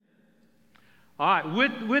All right,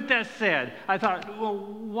 with that said, I thought, well,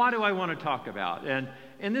 what do I want to talk about?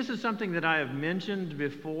 And this is something that I have mentioned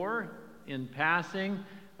before in passing,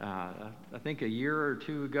 I think a year or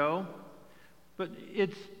two ago. But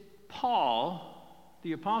it's Paul,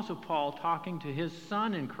 the Apostle Paul, talking to his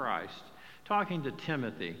son in Christ, talking to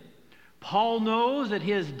Timothy. Paul knows that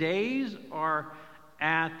his days are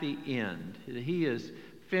at the end. He is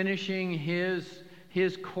finishing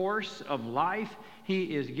his course of life.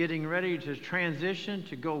 He is getting ready to transition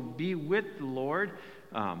to go be with the Lord.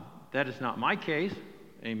 That is not my case.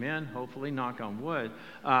 Amen. Hopefully, knock on wood.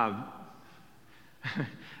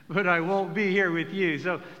 But I won't be here with you.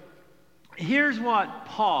 So here's what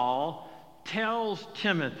Paul tells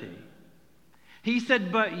Timothy. He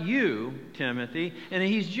said, but you, Timothy, and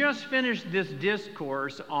he's just finished this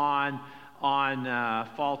discourse on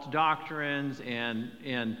false doctrines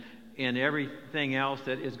and everything else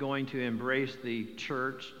that is going to embrace the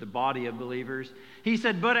church, the body of believers. He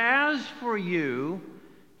said, but as for you,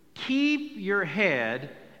 keep your head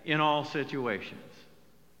in all situations.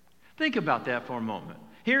 Think about that for a moment.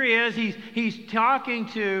 Here he is, he's talking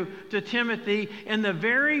to Timothy, and the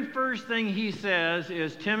very first thing he says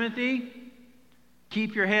is, Timothy,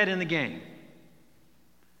 keep your head in the game.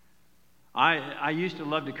 I used to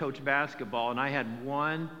love to coach basketball, and I had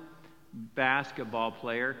one basketball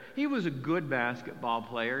player. He was a good basketball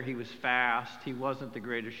player. He was fast. He wasn't the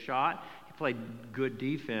greatest shot. He played good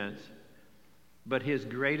defense. But his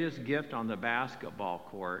greatest gift on the basketball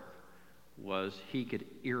court was he could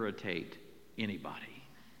irritate anybody.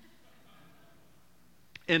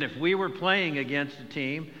 And if we were playing against a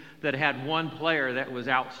team that had one player that was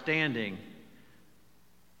outstanding,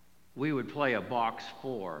 we would play a box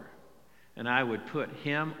 4. And I would put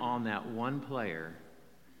him on that one player,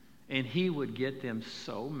 and he would get them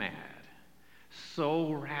so mad,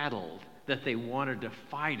 so rattled that they wanted to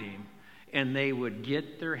fight him, and they would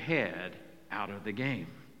get their head out of the game.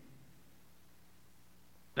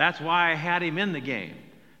 That's why I had him in the game,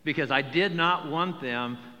 because I did not want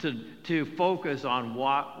them to focus on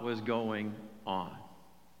what was going on.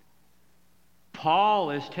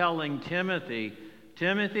 Paul is telling Timothy,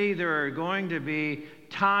 there are going to be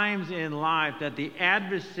times in life that the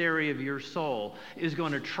adversary of your soul is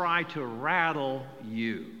going to try to rattle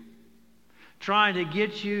you, trying to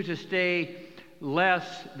get you to stay less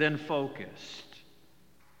than focused.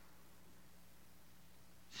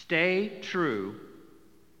 Stay true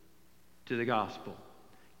to the gospel.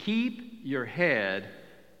 Keep your head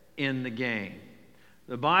in the game.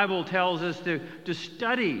 The Bible tells us to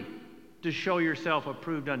study to show yourself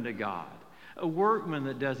approved unto God. A workman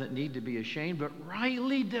that doesn't need to be ashamed, but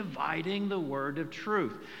rightly dividing the word of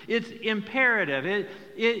truth. It's imperative.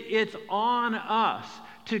 It's on us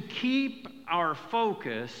to keep our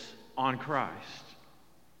focus on Christ.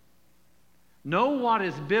 Know what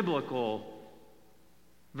is biblical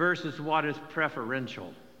versus what is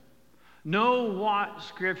preferential. Know what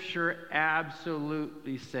Scripture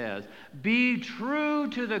absolutely says. Be true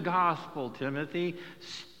to the gospel, Timothy.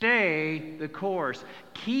 Stay the course.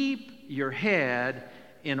 Keep your head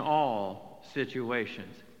in all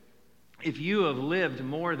situations. If you have lived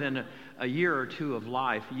more than a year or two of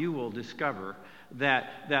life, you will discover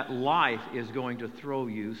that life is going to throw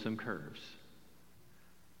you some curves.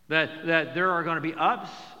 That there are going to be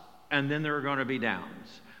ups, and then there are going to be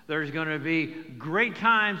downs. There's going to be great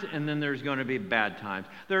times, and then there's going to be bad times.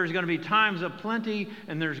 There's going to be times of plenty,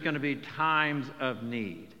 and there's going to be times of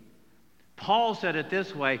need. Paul said it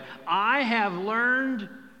this way, I have learned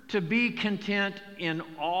to be content in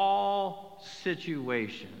all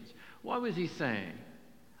situations. What was he saying?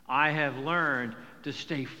 I have learned to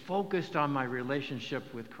stay focused on my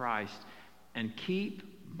relationship with Christ and keep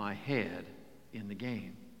my head in the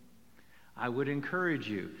game. I would encourage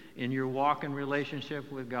you in your walk and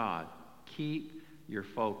relationship with God, keep your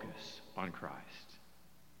focus on Christ.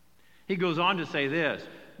 He goes on to say this,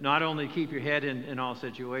 not only keep your head in all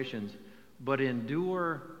situations, but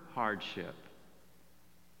endure hardship.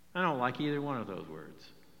 I don't like either one of those words.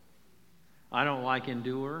 I don't like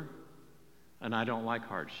endure, and I don't like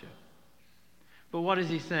hardship. But what is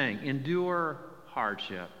he saying? Endure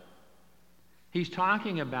hardship. He's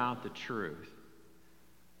talking about the truth.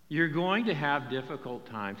 You're going to have difficult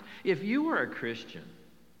times. If you are a Christian,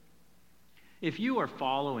 if you are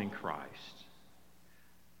following Christ,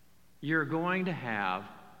 you're going to have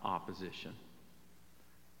opposition.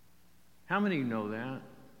 How many know that?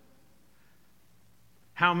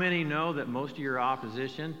 How many know that most of your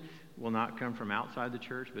opposition will not come from outside the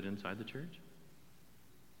church, but inside the church?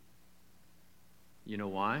 You know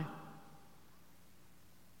why?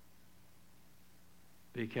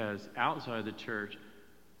 Because outside the church,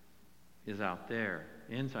 is out there,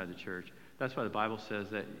 inside the church. That's why the Bible says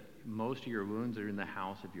that most of your wounds are in the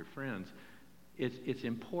house of your friends. It's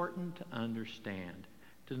important to understand,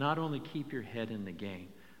 to not only keep your head in the game,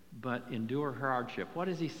 but endure hardship. What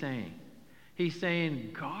is he saying? He's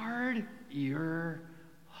saying, guard your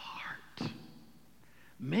heart.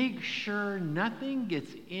 Make sure nothing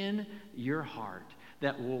gets in your heart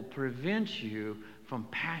that will prevent you from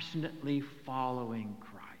passionately following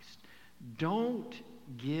Christ. Don't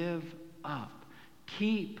give up.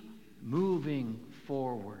 Keep moving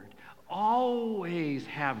forward. Always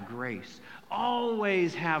have grace.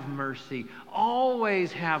 Always have mercy.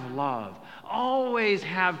 Always have love. Always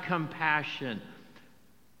have compassion.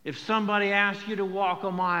 If somebody asks you to walk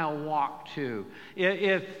a mile, walk two.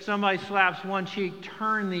 If somebody slaps one cheek,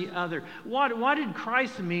 turn the other. What did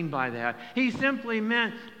Christ mean by that? He simply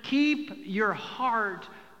meant keep your heart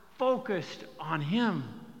focused on Him.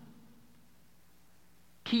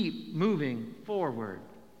 Keep moving forward.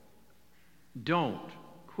 Don't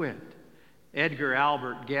quit. Edgar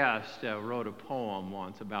Albert Guest wrote a poem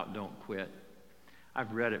once about don't quit.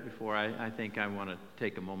 I've read it before. I think I want to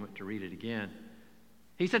take a moment to read it again.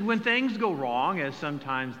 He said, when things go wrong, as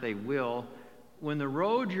sometimes they will, when the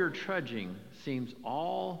road you're trudging seems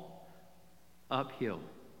all uphill,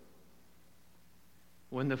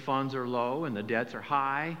 when the funds are low and the debts are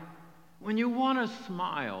high, when you want to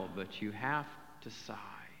smile but you have to sigh,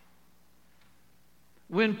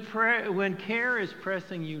 when care is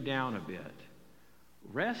pressing you down a bit,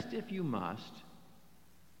 rest if you must,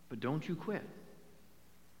 but don't you quit.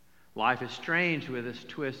 Life is strange with its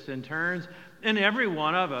twists and turns, and every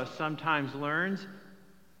one of us sometimes learns,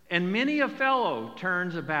 and many a fellow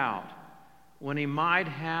turns about when he might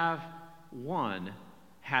have won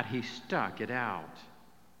had he stuck it out.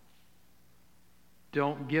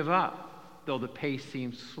 Don't give up, though the pace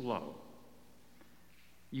seems slow.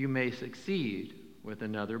 You may succeed with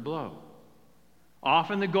another blow.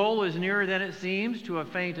 Often the goal is nearer than it seems to a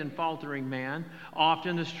faint and faltering man.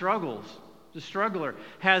 Often the struggler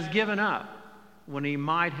has given up when he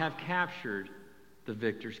might have captured the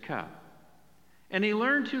victor's cup. And he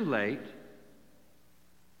learned too late,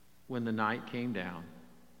 when the night came down,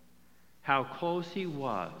 how close he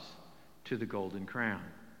was to the golden crown.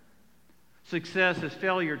 Success is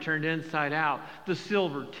failure turned inside out, the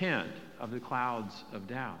silver tint of the clouds of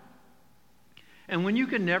doubt. And when you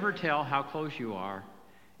can never tell how close you are,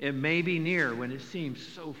 it may be near when it seems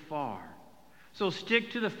so far. So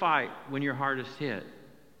stick to the fight when your heart is hit.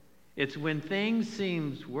 It's when things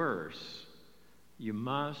seem worse, you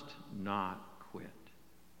must not quit.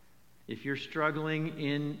 If you're struggling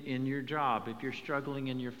in your job, if you're struggling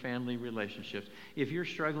in your family relationships, if you're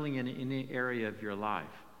struggling in any area of your life,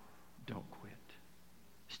 don't quit.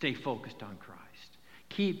 Stay focused on Christ.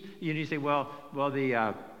 You say, well,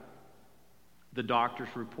 the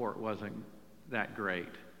doctor's report wasn't that great.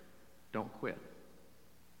 Don't quit.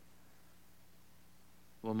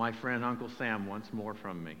 Well, my friend Uncle Sam wants more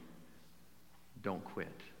from me. Don't quit.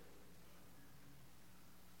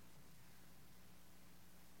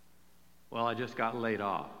 Well, I just got laid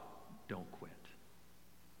off. Don't quit.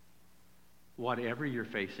 Whatever you're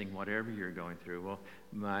facing, whatever you're going through, well,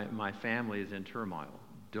 my family is in turmoil.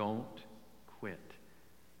 Don't quit.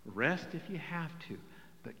 Rest if you have to,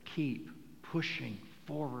 but keep pushing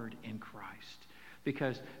forward in Christ,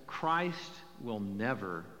 because Christ will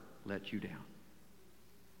never let you down.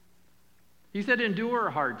 He said, endure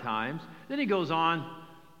hard times. Then he goes on,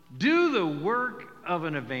 do the work of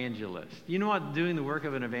an evangelist. You know what doing the work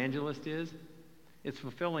of an evangelist is? It's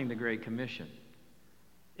fulfilling the Great Commission.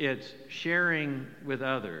 It's sharing with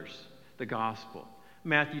others the gospel.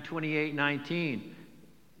 Matthew 28:19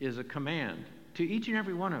 is a command to each and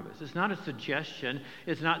every one of us. It's not a suggestion.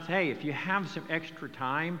 It's not, hey, if you have some extra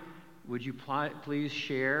time, would you please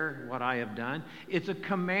share what I have done? It's a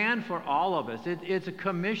command for all of us. It's a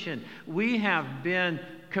commission. We have been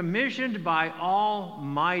commissioned by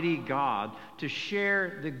Almighty God to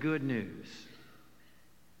share the good news.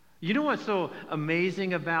 You know what's so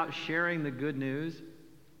amazing about sharing the good news?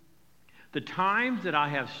 The times that I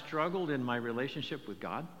have struggled in my relationship with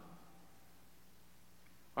God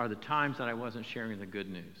are the times that I wasn't sharing the good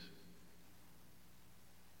news.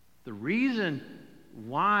 The reason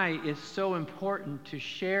why it's so important to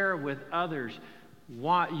share with others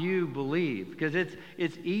what you believe, because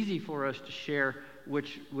it's easy for us to share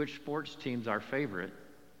which sports team's our favorite.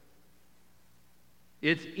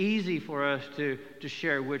 It's easy for us to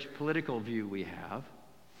share which political view we have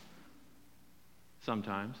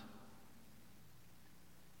sometimes.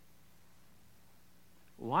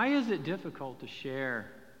 Why is it difficult to share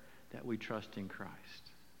that we trust in Christ?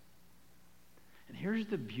 And here's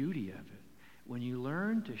the beauty of it. When you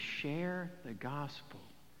learn to share the gospel,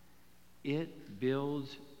 it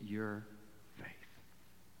builds your faith.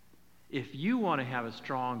 If you want to have a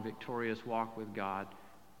strong, victorious walk with God,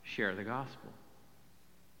 share the gospel.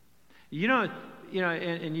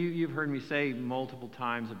 And you've heard me say multiple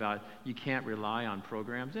times about you can't rely on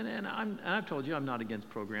programs. And I've told you I'm not against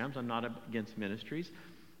programs. I'm not against ministries.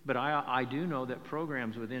 But I do know that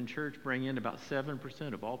programs within church bring in about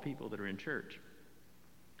 7% of all people that are in church.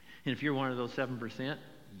 And if you're one of those 7%,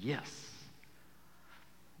 yes.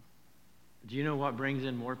 Do you know what brings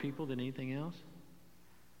in more people than anything else?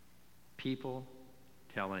 People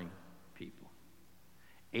telling people.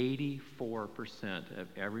 84% of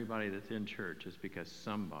everybody that's in church is because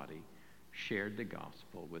somebody shared the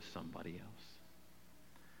gospel with somebody else.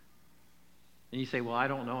 And you say, well, I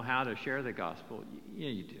don't know how to share the gospel. Yeah,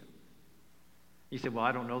 you do. You say, well,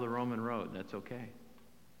 I don't know the Roman road. That's okay.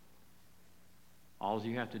 All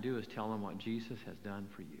you have to do is tell them what Jesus has done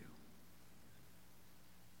for you.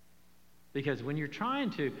 Because when you're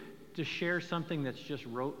trying to share something that's just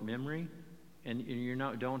rote memory and you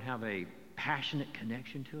don't have a passionate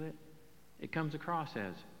connection to it, it comes across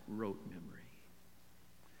as rote memory.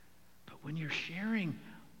 But when you're sharing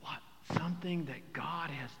something that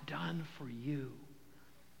God has done for you,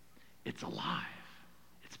 it's alive,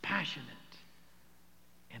 it's passionate,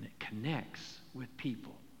 and it connects with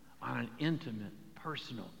people on an intimate,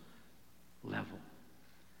 personal level.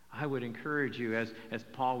 I would encourage you, as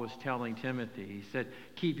Paul was telling Timothy, he said,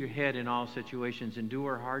 keep your head in all situations,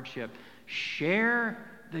 endure hardship, share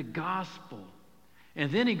the gospel.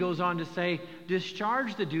 And then he goes on to say,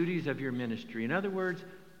 discharge the duties of your ministry. In other words,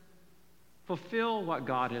 fulfill what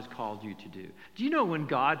God has called you to do. Do you know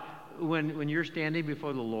when you're standing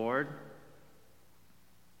before the Lord's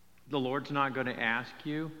not going to ask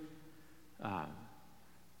you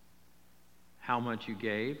how much you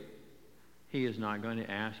gave. He is not going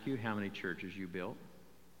to ask you how many churches you built.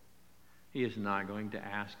 He is not going to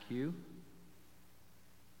ask you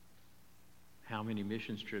how many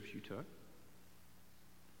mission trips you took.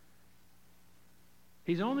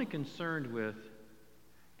 He's only concerned with,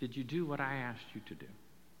 did you do what I asked you to do?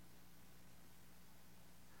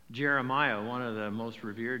 Jeremiah, one of the most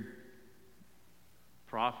revered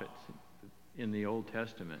prophets in the Old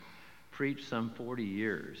Testament, preached some 40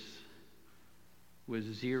 years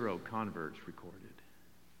with 0 converts recorded.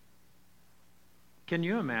 Can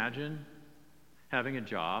you imagine having a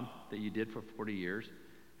job that you did for 40 years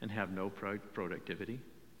and have no productivity?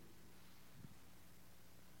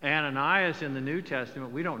 Ananias in the New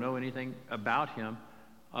Testament, we don't know anything about him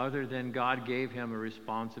other than God gave him a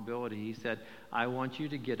responsibility. He said, I want you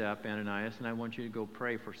to get up, Ananias, and I want you to go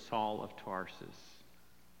pray for Saul of Tarsus.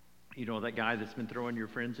 You know that guy that's been throwing your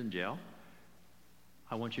friends in jail?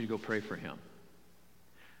 I want you to go pray for him.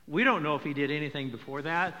 We don't know if he did anything before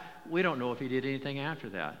that. We don't know if he did anything after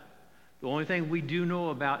that. The only thing we do know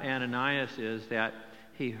about Ananias is that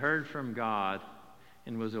he heard from God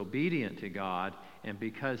and was obedient to God, and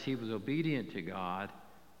because he was obedient to God,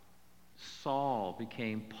 Saul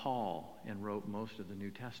became Paul and wrote most of the New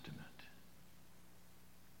Testament.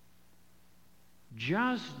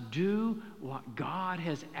 Just do what God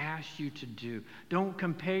has asked you to do. Don't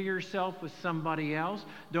compare yourself with somebody else.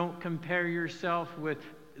 Don't compare yourself with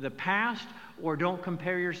the past, or don't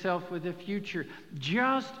compare yourself with the future.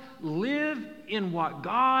 Just live in what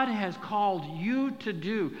God has called you to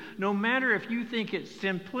do. No matter if you think it's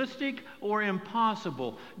simplistic or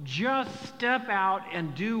impossible, just step out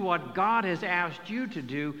and do what God has asked you to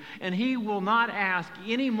do, and He will not ask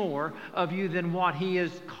any more of you than what He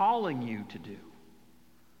is calling you to do.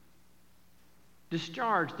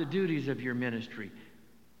 Discharge the duties of your ministry.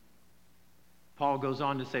 Paul goes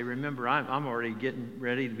on to say, remember, I'm already getting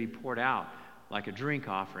ready to be poured out like a drink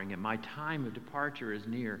offering, and my time of departure is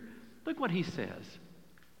near. Look what he says.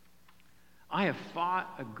 I have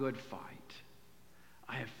fought a good fight.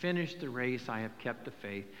 I have finished the race. I have kept the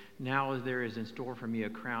faith. Now there is in store for me a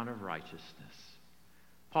crown of righteousness.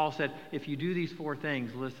 Paul said, if you do these 4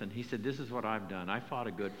 things, listen. He said, this is what I've done. I fought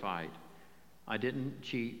a good fight. I didn't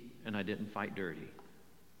cheat, and I didn't fight dirty.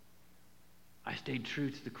 I stayed true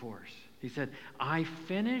to the course. He said, I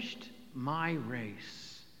finished my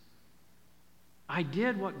race. I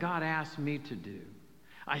did what God asked me to do.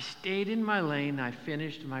 I stayed in my lane. I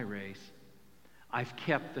finished my race. I've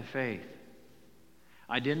kept the faith.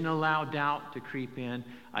 I didn't allow doubt to creep in.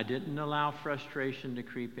 I didn't allow frustration to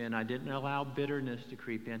creep in. I didn't allow bitterness to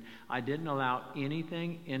creep in. I didn't allow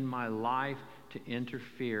anything in my life to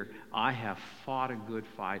interfere. I have fought a good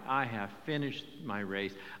fight. I have finished my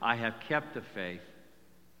race. I have kept the faith.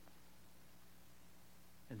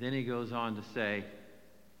 And then he goes on to say,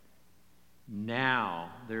 now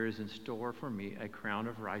there is in store for me a crown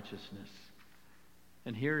of righteousness.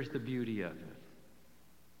 And here's the beauty of it.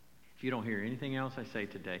 If you don't hear anything else I say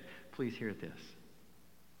today, please hear this.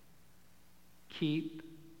 Keep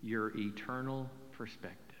your eternal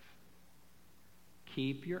perspective.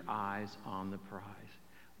 Keep your eyes on the prize.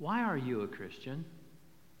 Why are you a Christian?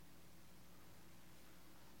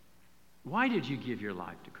 Why did you give your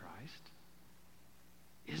life to Christ?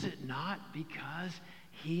 Is it not because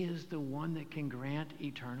He is the one that can grant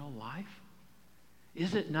eternal life?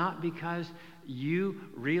 Is it not because you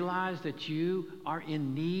realize that you are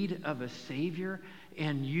in need of a Savior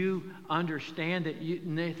and you understand that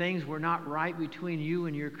things were not right between you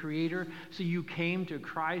and your Creator, so you came to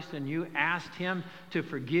Christ and you asked Him to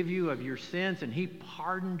forgive you of your sins, and He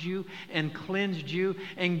pardoned you and cleansed you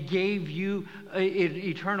and gave you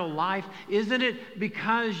eternal life? Isn't it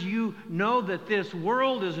because you know that this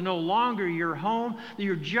world is no longer your home, that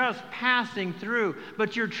you're just passing through,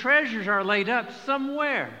 but your treasures are laid up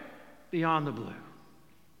somewhere beyond the blue?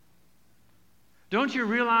 Don't you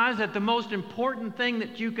realize that the most important thing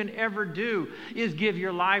that you can ever do is give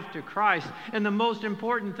your life to Christ? And the most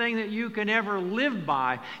important thing that you can ever live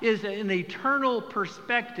by is an eternal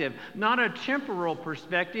perspective, not a temporal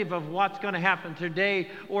perspective of what's going to happen today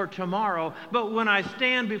or tomorrow. But when I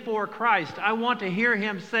stand before Christ, I want to hear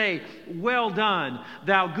Him say, well done,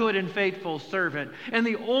 thou good and faithful servant. And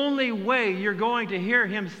the only way you're going to hear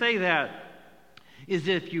Him say that is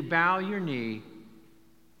if you bow your knee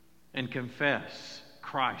and confess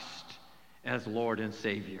Christ as Lord and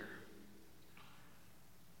Savior.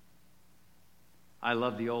 I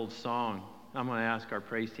love the old song. I'm going to ask our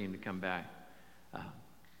praise team to come back.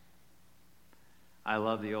 I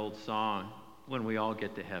love the old song, When We All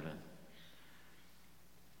Get to Heaven.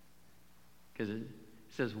 Because it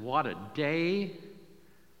says, what a day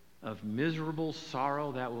of miserable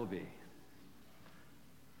sorrow that will be.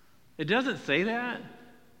 It doesn't say that.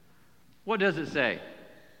 What does it say?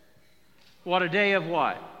 What a day of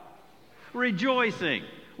what? Rejoicing.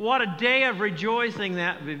 What a day of rejoicing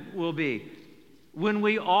that will be. When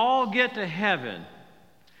we all get to heaven,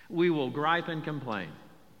 we will gripe and complain.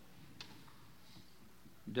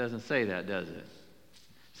 It doesn't say that, does it? It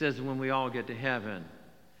says when we all get to heaven,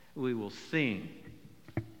 we will sing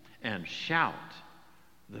and shout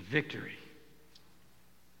the victory.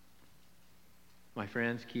 My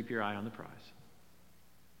friends, keep your eye on the prize.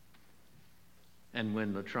 And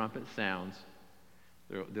when the trumpet sounds,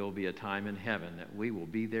 there will be a time in heaven that we will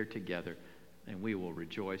be there together and we will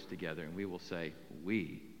rejoice together and we will say,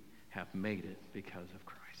 we have made it because of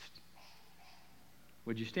Christ.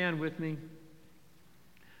 Would you stand with me?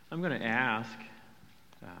 I'm going to ask,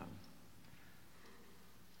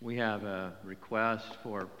 we have a request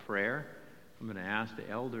for prayer. I'm going to ask the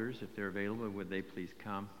elders if they're available, would they please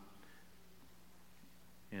come?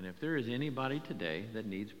 And if there is anybody today that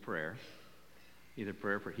needs prayer, either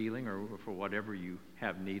prayer for healing or for whatever you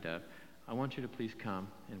have need of, I want you to please come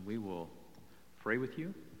and we will pray with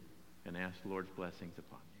you and ask the Lord's blessings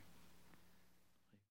upon you.